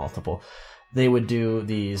maybe even multiple, they would do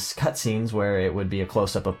these cutscenes where it would be a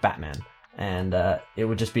close-up of Batman, and it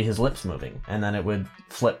would just be his lips moving, and then it would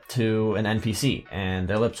flip to an NPC and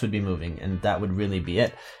their lips would be moving, and that would really be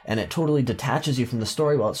it. And it totally detaches you from the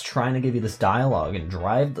story while it's trying to give you this dialogue and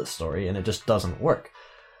drive the story, and it just doesn't work.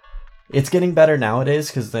 It's getting better nowadays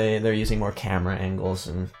because they're using more camera angles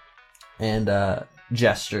and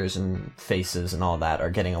gestures and faces and all that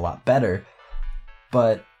are getting a lot better.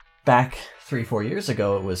 But back 3-4 years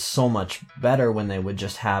ago, it was so much better when they would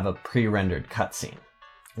just have a pre-rendered cutscene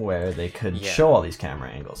where they could show all these camera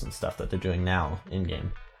angles and stuff that they're doing now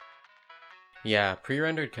in-game. Yeah,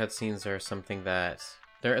 pre-rendered cutscenes are something that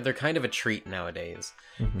they're kind of a treat nowadays,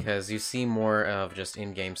 because you see more of just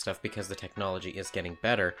in-game stuff because the technology is getting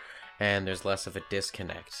better and there's less of a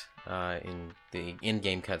disconnect in the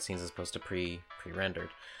in-game cutscenes as opposed to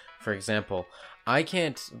pre-rendered. For example, I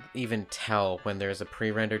can't even tell when there's a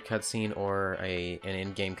pre-rendered cutscene or an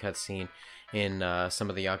in-game cutscene in some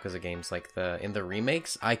of the Yakuza games, like in the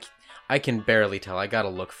remakes. I can barely tell. I gotta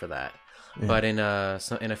look for that. Yeah. But in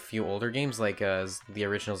a few older games, like the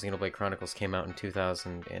original Xenoblade Chronicles came out in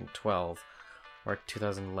 2012 or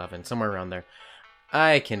 2011, somewhere around there,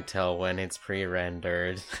 I can tell when it's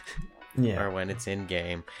pre-rendered. Yeah. Or when it's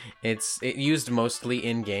in-game. It used mostly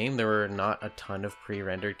in-game. There were not a ton of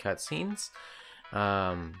pre-rendered cutscenes.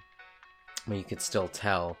 But you could still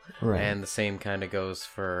tell. Right. And the same kind of goes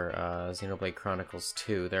for Xenoblade Chronicles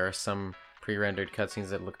 2. There are some pre-rendered cutscenes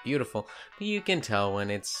that look beautiful, but you can tell when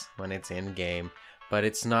it's in-game. But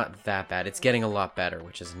it's not that bad. It's getting a lot better,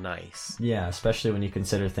 which is nice. Yeah, especially when you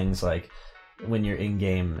consider things like when you're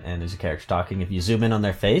in-game and there's a character talking, if you zoom in on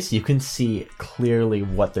their face, you can see clearly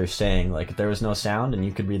what they're saying. Like if there was no sound and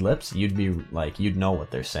you could read lips, you'd know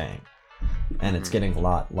what they're saying. And it's getting a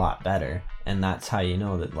lot better. And that's how you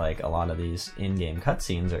know that like a lot of these in-game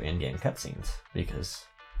cutscenes are in-game cutscenes, because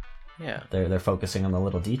they're focusing on the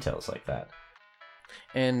little details like that.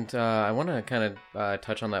 And I want to kind of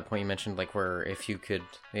touch on that point you mentioned, like where if you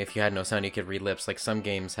had no sound, you could read lips. Like some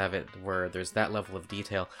games have it where there's that level of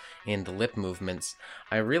detail in the lip movements.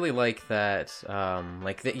 I really like that.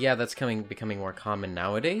 That's becoming more common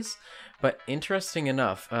nowadays. But interesting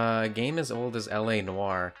enough, a game as old as L.A.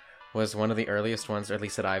 Noire was one of the earliest ones, or at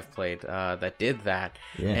least that I've played, that did that.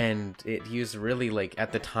 Yeah. And it used really, like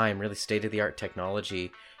at the time, really state-of-the-art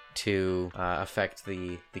technology to affect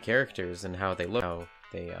the characters and how they look,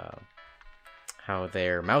 how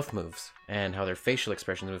their mouth moves and how their facial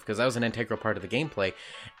expressions move, because that was an integral part of the gameplay,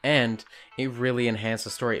 and it really enhanced the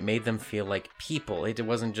story. It made them feel like people. It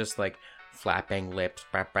wasn't just like flapping lips,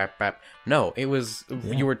 bap, bap, bap. No, it was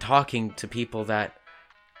you were talking to people that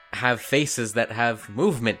have faces that have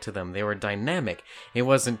movement to them. They were dynamic. It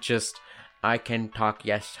wasn't just I can talk,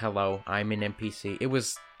 yes, hello, I'm an NPC.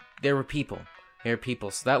 There were people. They're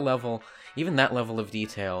people. So even that level of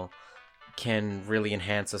detail can really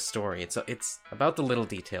enhance a story. It's about the little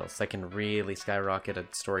details that can really skyrocket a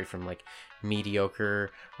story from like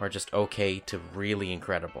mediocre or just okay to really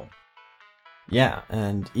incredible. Yeah,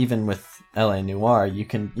 and even with LA Noire, you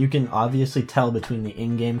can obviously tell between the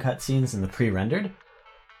in-game cutscenes and the pre-rendered,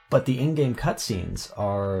 but the in-game cutscenes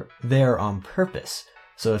are there on purpose.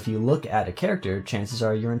 So if you look at a character, chances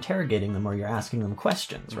are you're interrogating them or you're asking them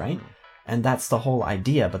questions, right? And that's the whole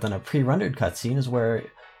idea. But then a pre-rendered cutscene is where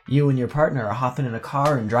you and your partner are hopping in a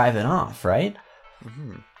car and driving off, right?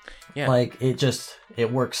 Mm-hmm. Yeah. Like,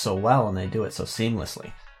 it works so well and they do it so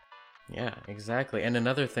seamlessly. Yeah, exactly. And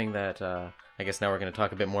another thing that I guess now we're going to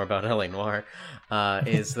talk a bit more about LA Noire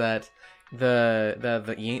is that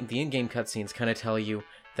the in-game cutscenes kind of tell you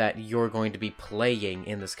that you're going to be playing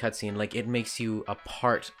in this cutscene. Like, it makes you a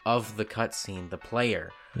part of the cutscene, the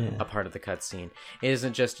player, a part of the cutscene. It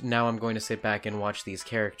isn't just, now I'm going to sit back and watch these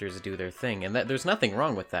characters do their thing. And there's nothing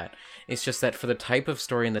wrong with that. It's just that for the type of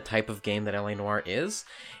story and the type of game that LA Noire is,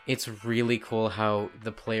 it's really cool how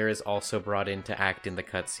the player is also brought in to act in the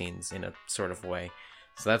cutscenes in a sort of way.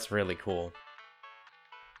 So that's really cool.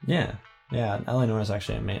 Yeah, LA Noire is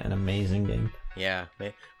actually an amazing game. Yeah,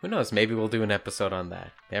 who knows? Maybe we'll do an episode on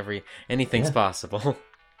that. Anything's possible.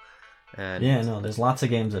 And there's lots of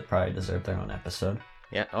games that probably deserve their own episode.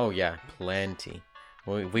 Yeah, oh yeah, plenty.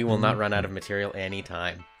 We will not run out of material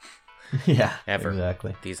anytime. Yeah, ever.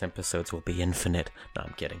 Exactly. These episodes will be infinite. No,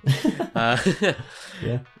 I'm kidding.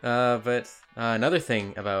 Yeah. But another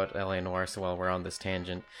thing about LA Noire, so while we're on this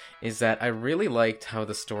tangent, is that I really liked how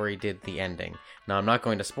the story did the ending. Now, I'm not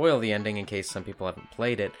going to spoil the ending in case some people haven't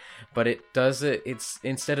played it, but it's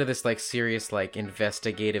instead of this like serious like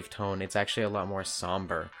investigative tone, it's actually a lot more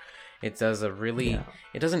somber. It does it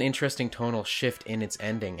does an interesting tonal shift in its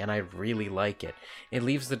ending, and I really like it. It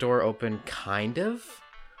leaves the door open kind of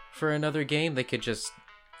for another game. They could just,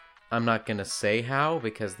 I'm not going to say how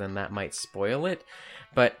because then that might spoil it,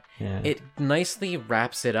 but it nicely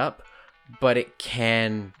wraps it up, but it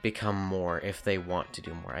can become more if they want to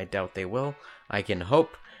do more. I doubt they will. I can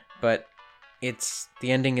hope, but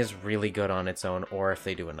the ending is really good on its own, or if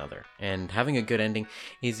they do another. And having a good ending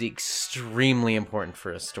is extremely important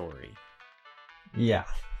for a story. Yeah,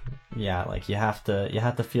 like you have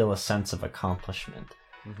to feel a sense of accomplishment.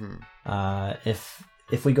 Mm-hmm.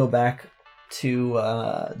 If we go back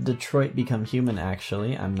to Detroit Become Human,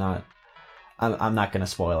 actually, I'm not going to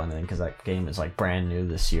spoil anything because that game is like brand new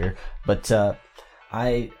this year. But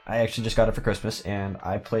I actually just got it for Christmas and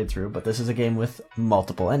I played through. But this is a game with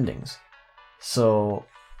multiple endings. So,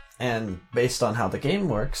 and based on how the game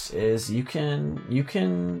works, is you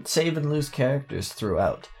can save and lose characters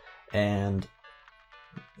throughout. And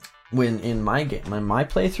in my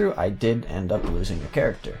playthrough, I did end up losing a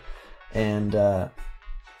character, and I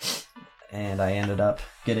ended up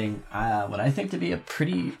getting what I think to be a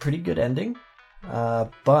pretty good ending.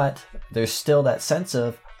 But there's still that sense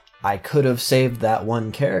of I could have saved that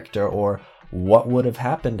one character, or what would have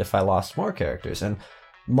happened if I lost more characters. And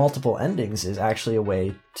multiple endings is actually a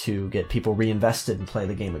way to get people reinvested and play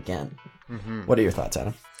the game again. Mm-hmm. What are your thoughts,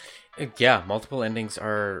 Adam? Yeah, multiple endings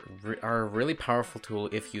are a really powerful tool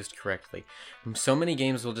if used correctly. So many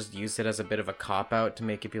games will just use it as a bit of a cop-out to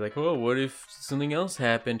make it be like, oh, what if something else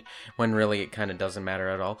happened? When really it kind of doesn't matter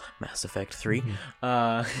at all. Mass Effect 3.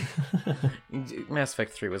 Mm-hmm. Mass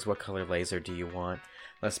Effect 3 was what color laser do you want?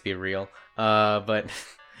 Let's be real. But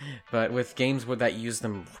with games that use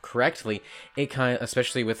them correctly, it kind of,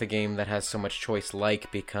 especially with a game that has so much choice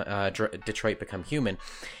like Detroit Become Human,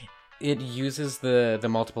 it uses the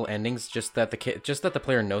multiple endings just that the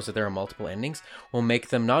player knows that there are multiple endings will make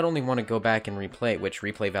them not only want to go back and replay, which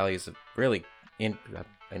replay value is really an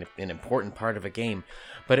important part of a game,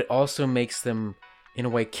 but it also makes them in a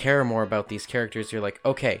way care more about these characters. You're like,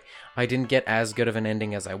 okay, I didn't get as good of an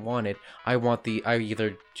ending as I wanted. I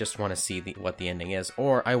either just want to see what the ending is,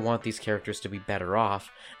 or I want these characters to be better off,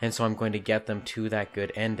 and so I'm going to get them to that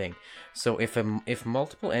good ending. So if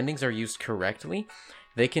multiple endings are used correctly,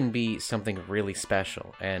 they can be something really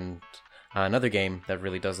special. And another game that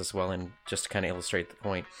really does this well, and just to kind of illustrate the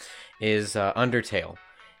point, is Undertale.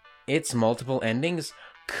 Its multiple endings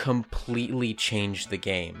completely change the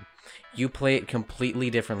game. You play it completely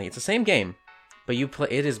differently. It's the same game, but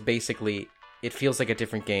it feels like a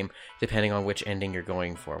different game depending on which ending you're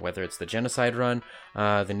going for. Whether it's the genocide run,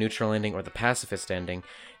 the neutral ending, or the pacifist ending,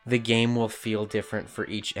 the game will feel different for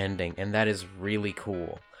each ending, and that is really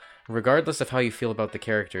cool. Regardless of how you feel about the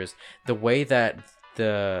characters, the way that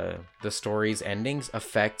the story's endings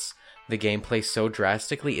affects the gameplay so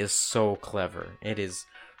drastically is so clever. It is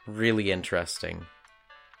really interesting.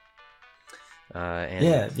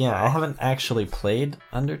 Yeah. I haven't actually played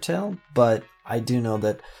Undertale, but I do know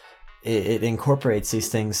that it incorporates these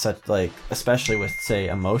things, such like especially with say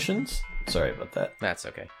emotions. Sorry about that. That's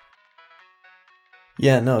okay.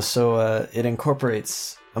 Yeah, no. So it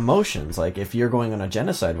incorporates emotions. Like if you're going on a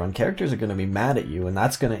genocide run, characters are going to be mad at you, and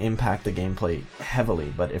that's going to impact the gameplay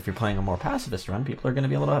heavily. But if you're playing a more pacifist run, people are going to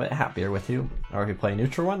be a little bit happier with you. Or if you play a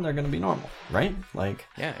neutral one, they're going to be normal, right? Like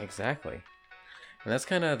yeah, exactly. And that's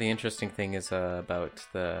kind of the interesting thing is about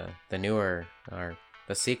the newer or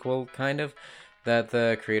the sequel kind of that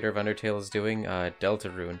the creator of Undertale is doing,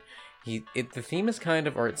 Deltarune. The theme is kind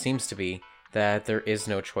of, or it seems to be, that there is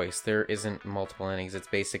no choice. There isn't multiple endings. It's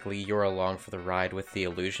basically you're along for the ride with the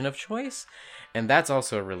illusion of choice. And that's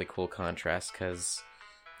also a really cool contrast because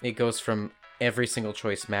it goes from every single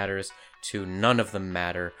choice matters to none of them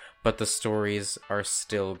matter, but the stories are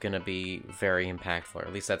still going to be very impactful, or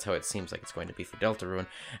at least that's how it seems like it's going to be for Deltarune.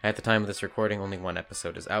 At the time of this recording, only one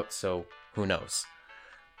episode is out, so who knows?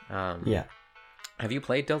 Yeah. Have you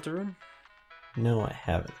played Deltarune? No, I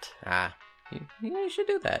haven't. You should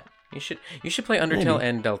do that. You should play Undertale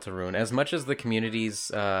and Deltarune. As much as the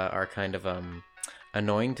communities are kind of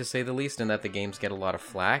annoying to say the least, and that the games get a lot of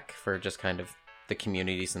flack for just kind of the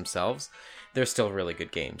communities themselves, they're still really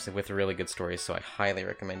good games with really good stories. So I highly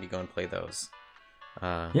recommend you go and play those.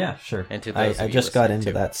 Yeah, sure. And to those I just got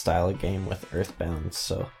into that style of game with Earthbound,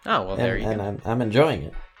 so there you go. And I'm enjoying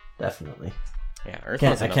it, definitely. Yeah,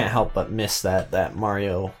 Earthbound's I can't help but miss that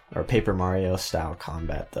Mario or Paper Mario style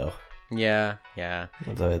combat though. Yeah.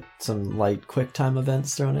 With some light quick time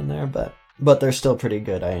events thrown in there, but they're still pretty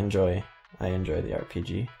good. I enjoy the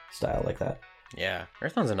RPG style like that. Yeah,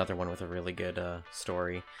 Earthbound's another one with a really good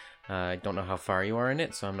story. I don't know how far you are in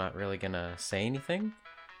it, so I'm not really gonna say anything.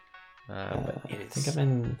 But I think I'm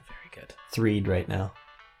in very good. 3 right now.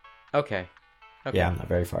 Okay. Yeah, I'm not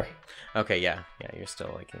very far. Okay, yeah, you're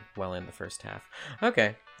still like well in the first half.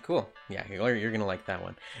 Okay, cool. Yeah, you're gonna like that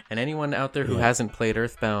one. And anyone out there who hasn't played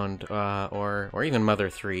Earthbound or even Mother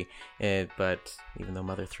 3, but even though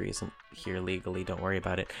Mother 3 isn't here legally, don't worry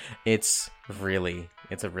about it. It's a really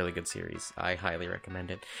good series. I highly recommend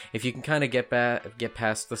it. If you can kind of get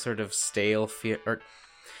past the sort of stale feel, or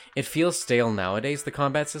it feels stale nowadays, the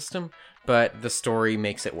combat system, but the story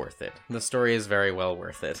makes it worth it. The story is very well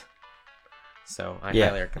worth it. So I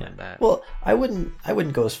highly recommend that. Well, I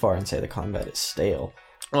wouldn't go as far and say the combat is stale.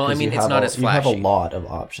 Well, I mean, it's not as flashy. You have a lot of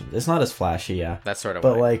options. It's not as flashy, yeah. That's sort of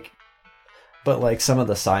But like some of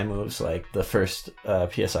the Psy moves, like the first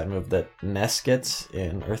PSI move that Ness gets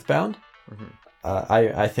in Earthbound,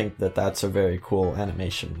 I think that's a very cool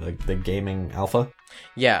animation, the gaming alpha.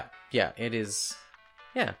 Yeah, it is.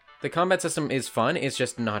 Yeah, the combat system is fun. It's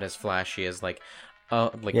just not as flashy as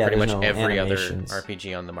pretty much every other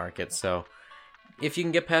RPG on the market. So if you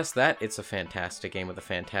can get past that, it's a fantastic game with a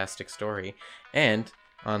fantastic story. And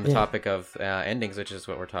on the topic of endings, which is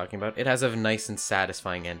what we're talking about, it has a nice and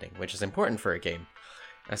satisfying ending, which is important for a game.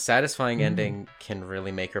 A satisfying ending can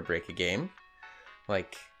really make or break a game.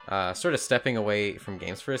 Like, sort of stepping away from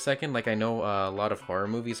games for a second, like I know a lot of horror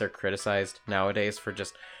movies are criticized nowadays for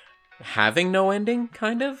just having no ending,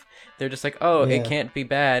 kind of. They're just like, it can't be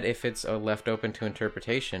bad if it's left open to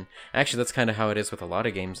interpretation. Actually, that's kind of how it is with a lot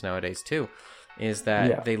of games nowadays, too. Is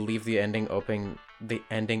that they leave the ending open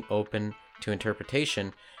to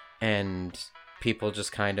interpretation, and people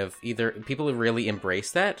just kind of either people really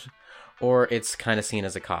embrace that, or it's kind of seen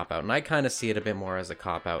as a cop-out. And I kind of see it a bit more as a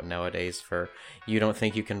cop-out nowadays for, you don't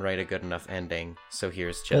think you can write a good enough ending, so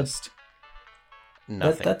here's just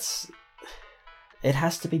nothing. It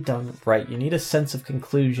has to be done right. You need a sense of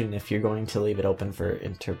conclusion if you're going to leave it open for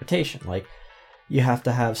interpretation. Like, you have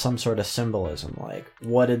to have some sort of symbolism, like,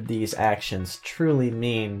 what did these actions truly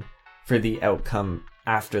mean for the outcome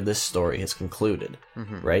after this story has concluded,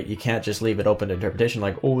 right? You can't just leave it open to interpretation,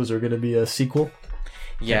 like, is there going to be a sequel?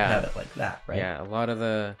 Yeah. Can't have it like that, right? Yeah, a lot of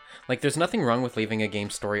the... Like, there's nothing wrong with leaving a game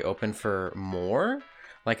story open for more.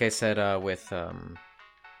 Like I said with...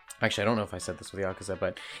 Actually, I don't know if I said this with Yakuza,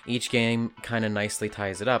 but each game kind of nicely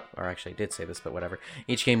ties it up. Or actually, I did say this, but whatever.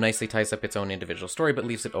 Each game nicely ties up its own individual story, but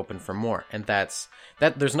leaves it open for more. And that.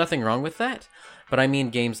 There's nothing wrong with that. But I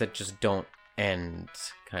mean games that just don't end,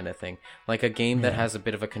 kind of thing. Like a game that has a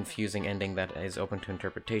bit of a confusing ending that is open to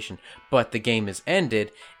interpretation, but the game is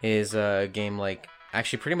ended, is a game like...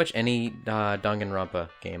 Actually, pretty much any Danganronpa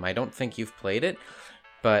game. I don't think you've played it,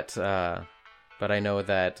 but I know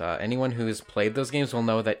that anyone who's played those games will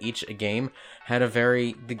know that each game had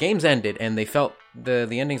the games ended, and they felt the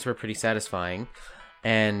endings were pretty satisfying,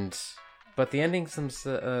 and but the endings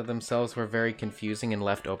themselves were very confusing and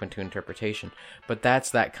left open to interpretation. But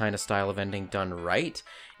that's that kind of style of ending done right,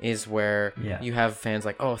 is where you have fans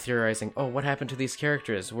like, oh, theorizing, oh, what happened to these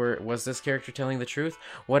characters? Was this character telling the truth?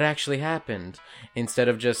 What actually happened? Instead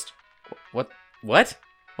of just, what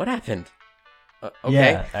happened? Okay.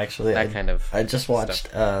 Yeah, actually, I just watched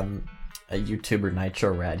a YouTuber,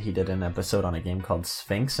 Nitro Rad. He did an episode on a game called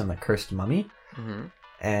Sphinx and the Cursed Mummy,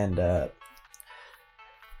 and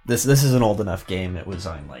this is an old enough game. It was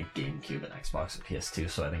on like GameCube and Xbox and PS2,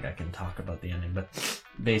 so I think I can talk about the ending. But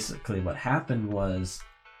basically, what happened was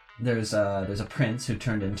there's a prince who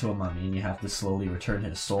turned into a mummy, and you have to slowly return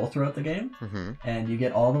his soul throughout the game, and you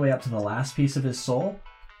get all the way up to the last piece of his soul.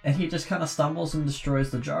 And he just kind of stumbles and destroys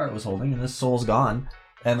the jar it was holding, and his soul's gone.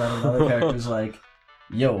 And then another character's like,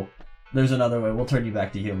 yo, there's another way, we'll turn you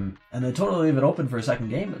back to human. And they totally leave it open for a second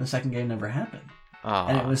game, but the second game never happened.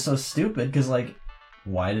 And it was so stupid, because, like,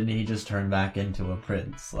 why didn't he just turn back into a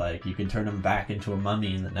prince? Like, you can turn him back into a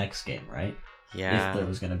mummy in the next game, right? Yeah. If there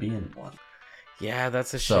was going to be one. Yeah,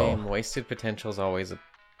 that's a shame. Wasted potential is always a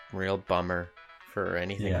real bummer for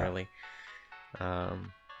anything, really. But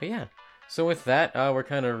yeah. So with that, we're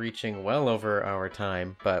kind of reaching well over our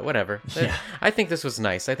time, but whatever. Yeah. I think this was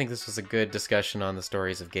nice. I think this was a good discussion on the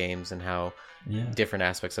stories of games and how different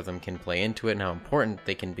aspects of them can play into it and how important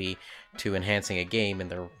they can be to enhancing a game and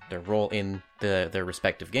their role in their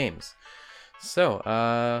respective games. So,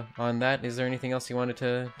 on that, is there anything else you wanted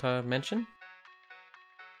to mention?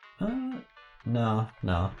 No.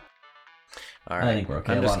 All right. I think we're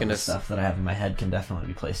okay. A lot of the stuff that I have in my head can definitely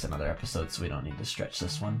be placed in other episodes, so we don't need to stretch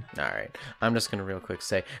this one. All right. I'm just going to real quick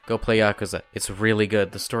say, go play Yakuza. It's really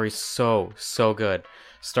good. The story's so good.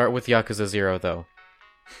 Start with Yakuza 0, though.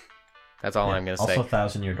 That's all I'm going to say. Also,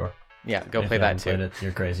 Thousand Year Door. Yeah, go play that too.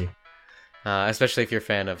 You're crazy. Especially if you're a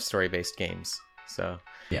fan of story-based games. So,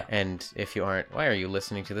 yeah. And if you aren't, why are you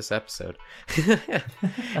listening to this episode?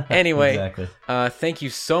 Anyway, exactly. Thank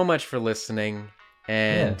you so much for listening.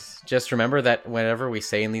 And just remember that whatever we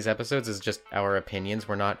say in these episodes is just our opinions.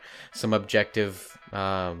 We're not some objective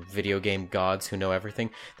video game gods who know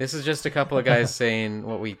everything. This is just a couple of guys saying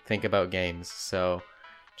what we think about games. So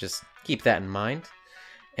just keep that in mind.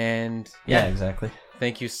 And yeah, exactly.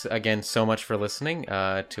 Thank you again so much for listening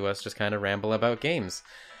to us just kind of ramble about games.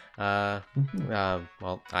 Well,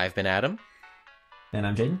 I've been Adam. And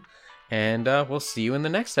I'm Jaden. And we'll see you in the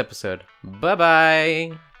next episode.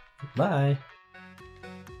 Bye-bye. Bye.